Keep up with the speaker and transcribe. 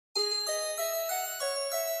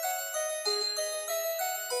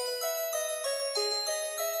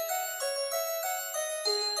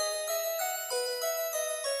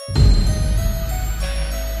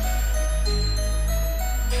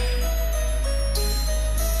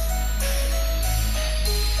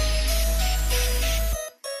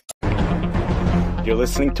You're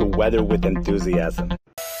listening to Weather with Enthusiasm.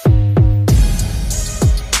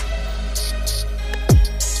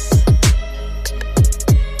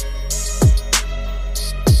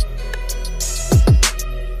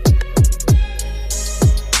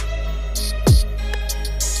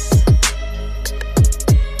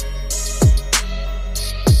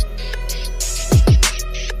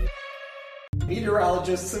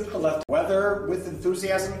 Meteorologist Simcha left. Weather with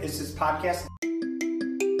Enthusiasm is his podcast.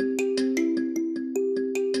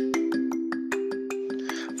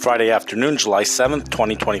 Friday afternoon, July 7th,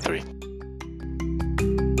 2023.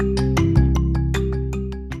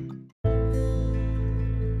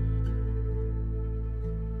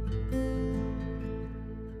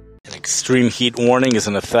 An extreme heat warning is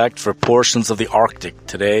in effect for portions of the Arctic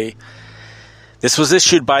today. This was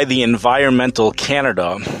issued by the Environmental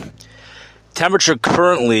Canada. Temperature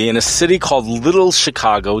currently in a city called Little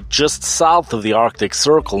Chicago, just south of the Arctic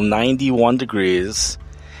Circle, 91 degrees.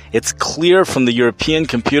 It's clear from the European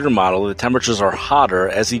computer model that temperatures are hotter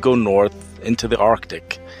as you go north into the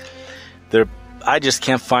Arctic. I just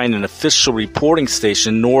can't find an official reporting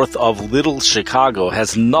station north of Little Chicago. It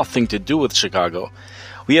has nothing to do with Chicago.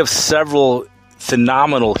 We have several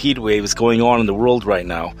phenomenal heat waves going on in the world right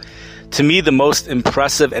now. To me, the most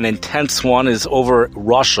impressive and intense one is over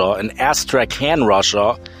Russia, in Astrakhan,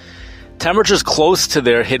 Russia. Temperatures close to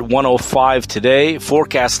there hit 105 today.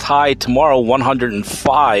 Forecast high tomorrow,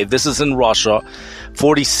 105. This is in Russia.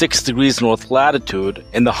 46 degrees north latitude.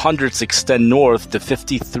 And the hundreds extend north to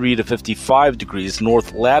 53 to 55 degrees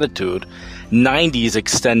north latitude. 90s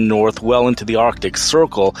extend north well into the Arctic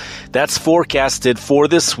Circle. That's forecasted for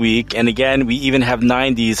this week. And again, we even have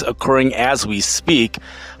 90s occurring as we speak.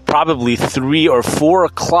 Probably 3 or 4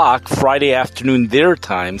 o'clock Friday afternoon their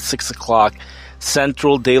time, 6 o'clock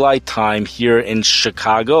Central Daylight Time here in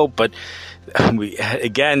Chicago. But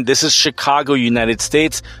again, this is Chicago, United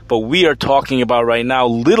States, but we are talking about right now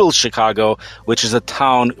Little Chicago, which is a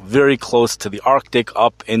town very close to the Arctic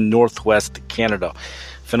up in northwest Canada.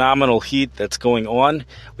 Phenomenal heat that's going on.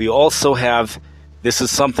 We also have, this is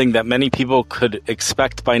something that many people could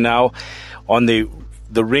expect by now, on the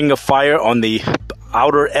ring of fire, on the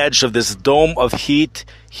outer edge of this dome of heat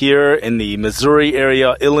here in the Missouri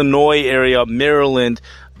area, Illinois area, Maryland,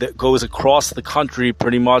 that goes across the country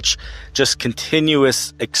pretty much. Just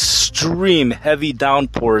continuous, extreme, heavy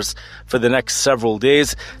downpours for the next several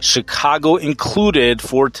days. Chicago included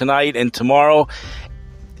for tonight and tomorrow.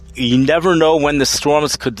 You never know when the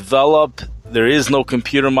storms could develop. There is no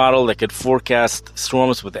computer model that could forecast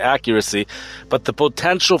storms with accuracy, but the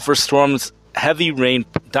potential for storms, heavy rain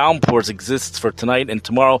downpours exists for tonight and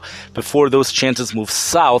tomorrow before those chances move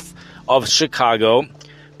south of Chicago,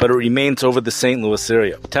 but it remains over the St. Louis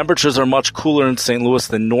area. Temperatures are much cooler in St. Louis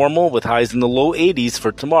than normal, with highs in the low 80s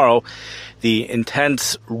for tomorrow. The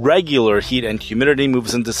intense regular heat and humidity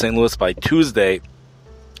moves into St. Louis by Tuesday.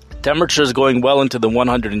 Temperatures going well into the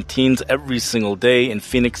 100 teens every single day in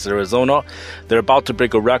Phoenix, Arizona. They're about to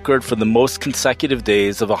break a record for the most consecutive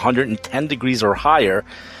days of 110 degrees or higher.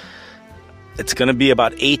 It's going to be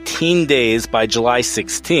about 18 days by July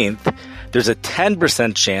 16th. There's a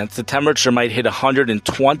 10% chance the temperature might hit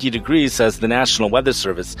 120 degrees, says the National Weather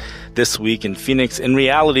Service this week in Phoenix. In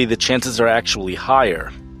reality, the chances are actually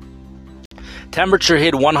higher. Temperature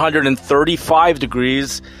hit 135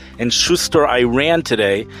 degrees in Shuster, Iran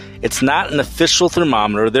today. It's not an official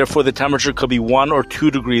thermometer, therefore the temperature could be 1 or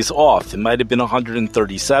 2 degrees off. It might have been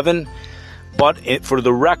 137. But for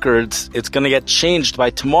the records, it's going to get changed by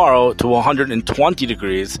tomorrow to 120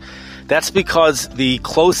 degrees. That's because the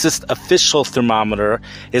closest official thermometer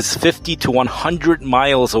is 50 to 100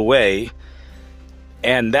 miles away.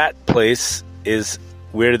 And that place is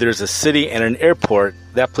where there's a city and an airport.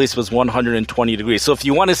 That place was 120 degrees. So if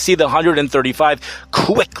you want to see the 135,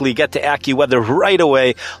 quickly get to AccuWeather right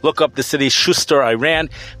away. Look up the city Shuster, Iran,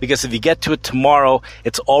 because if you get to it tomorrow,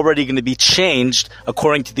 it's already going to be changed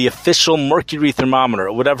according to the official mercury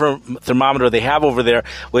thermometer, whatever thermometer they have over there,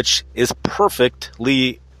 which is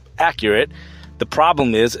perfectly accurate. The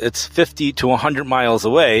problem is it's 50 to 100 miles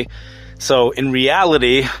away. So in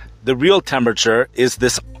reality, the real temperature is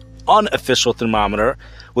this unofficial thermometer,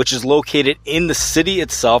 which is located in the city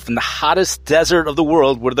itself, in the hottest desert of the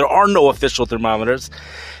world where there are no official thermometers.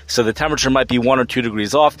 So the temperature might be 1 or 2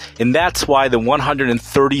 degrees off. And that's why the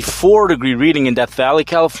 134 degree reading in Death Valley,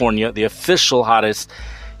 California, the official hottest,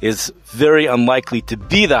 is very unlikely to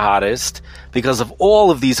be the hottest because of all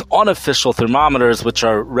of these unofficial thermometers which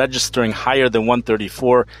are registering higher than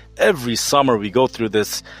 134 every summer. We go through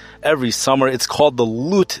this every summer. It's called the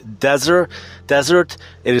Lut Desert.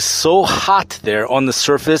 It is so hot there on the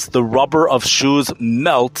surface, the rubber of shoes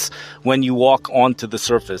melts when you walk onto the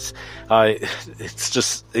surface. It's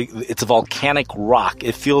a volcanic rock.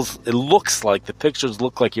 The pictures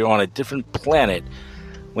look like you're on a different planet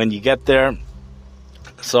when you get there.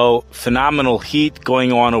 So phenomenal heat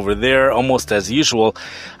going on over there, almost as usual.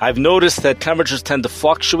 I've noticed that temperatures tend to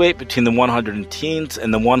fluctuate between the 110s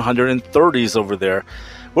and the 130s over there.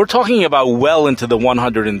 We're talking about well into the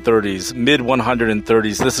 130s, mid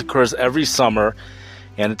 130s. This occurs every summer,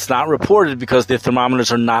 and it's not reported because the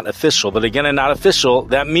thermometers are not official. But again, not official,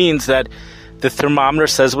 that means that the thermometer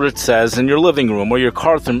says what it says in your living room or your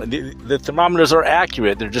car. The thermometers are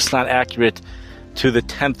accurate. They're just not accurate to the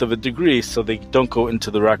 10th of a degree, so they don't go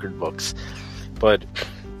into the record books. But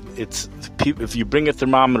if you bring a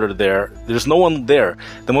thermometer there, there's no one there.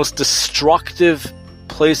 The most destructive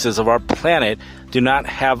places of our planet do not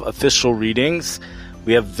have official readings.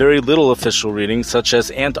 We have very little official readings, such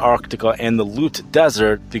as Antarctica and the Lut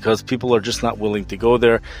Desert, because people are just not willing to go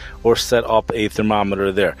there or set up a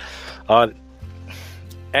thermometer there.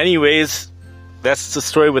 Anyways, that's the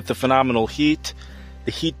story with the phenomenal heat.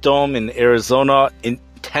 The heat dome in Arizona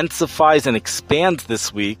intensifies and expands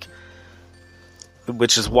this week,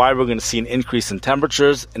 which is why we're going to see an increase in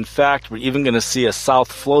temperatures. In fact, we're even going to see a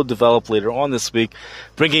south flow develop later on this week,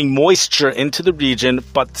 bringing moisture into the region,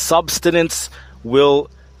 but subsidence will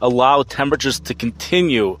allow temperatures to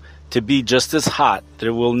continue to be just as hot.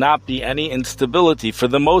 There will not be any instability for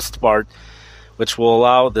the most part, which will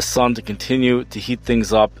allow the sun to continue to heat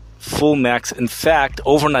things up full max. In fact,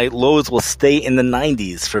 overnight lows will stay in the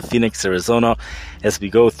 90s for Phoenix, Arizona as we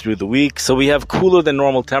go through the week. So we have cooler than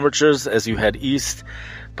normal temperatures as you head east,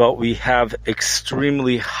 but we have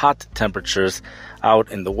extremely hot temperatures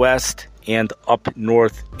out in the west and up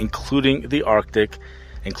north, including the Arctic,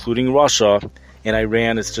 including Russia. And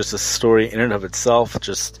Iran is just a story in and of itself,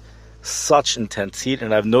 just such intense heat.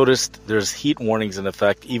 And I've noticed there's heat warnings in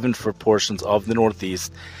effect even for portions of the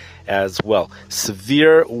Northeast as well.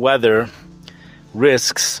 Severe weather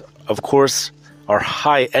risks, of course, are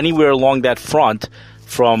high anywhere along that front,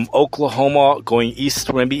 from Oklahoma going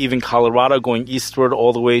eastward, maybe even Colorado going eastward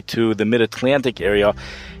all the way to the mid-Atlantic area.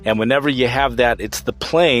 And whenever you have that, it's the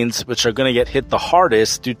plains which are going to get hit the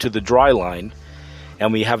hardest due to the dry line.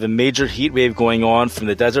 And we have a major heat wave going on from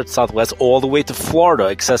the desert southwest all the way to Florida.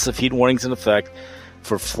 Excessive heat warnings in effect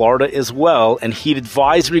for Florida as well, and heat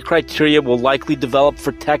advisory criteria will likely develop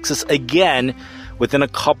for Texas again within a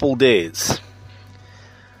couple days.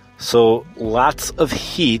 So lots of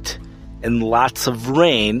heat and lots of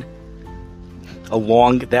rain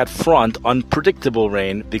along that front, unpredictable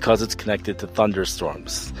rain because it's connected to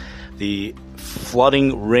thunderstorms. The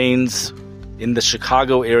flooding rains in the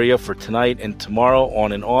Chicago area for tonight and tomorrow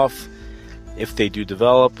on and off if they do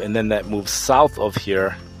develop, and then that moves south of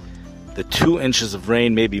here. The 2 inches of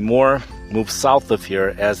rain, maybe more, move south of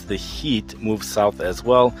here as the heat moves south as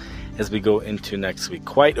well as we go into next week.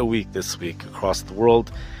 Quite a week this week across the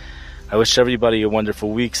world. I wish everybody a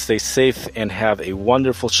wonderful week. Stay safe and have a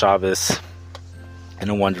wonderful Shabbos and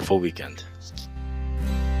a wonderful weekend.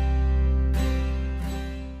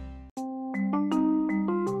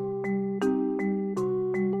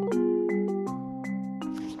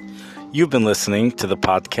 You've been listening to the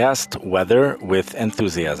podcast Weather with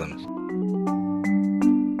Enthusiasm.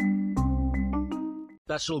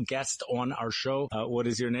 Special guest on our show. What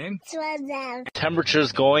is your name? Sweden.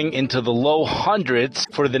 Temperatures going into the low hundreds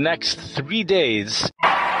for the next 3 days.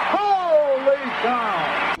 Holy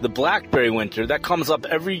cow! The blackberry winter, that comes up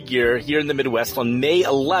every year here in the Midwest on May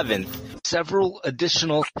 11th. Several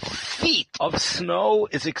additional feet of snow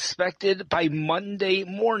is expected by Monday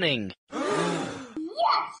morning.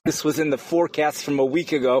 This was in the forecast from a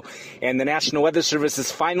week ago, and the National Weather Service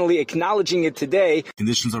is finally acknowledging it today.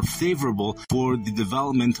 Conditions are favorable for the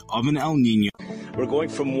development of an El Niño. We're going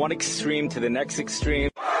from one extreme to the next extreme.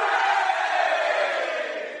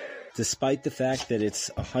 Despite the fact that it's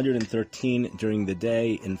 113 during the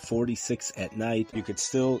day and 46 at night, you could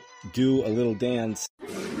still do a little dance.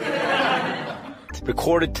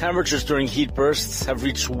 Recorded temperatures during heat bursts have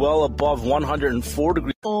reached well above 104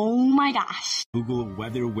 degrees. Oh my gosh. Google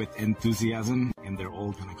Weather with Enthusiasm, and they're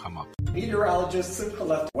all going to come up. Meteorologist Simcha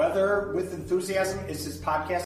left. Weather with Enthusiasm is his podcast.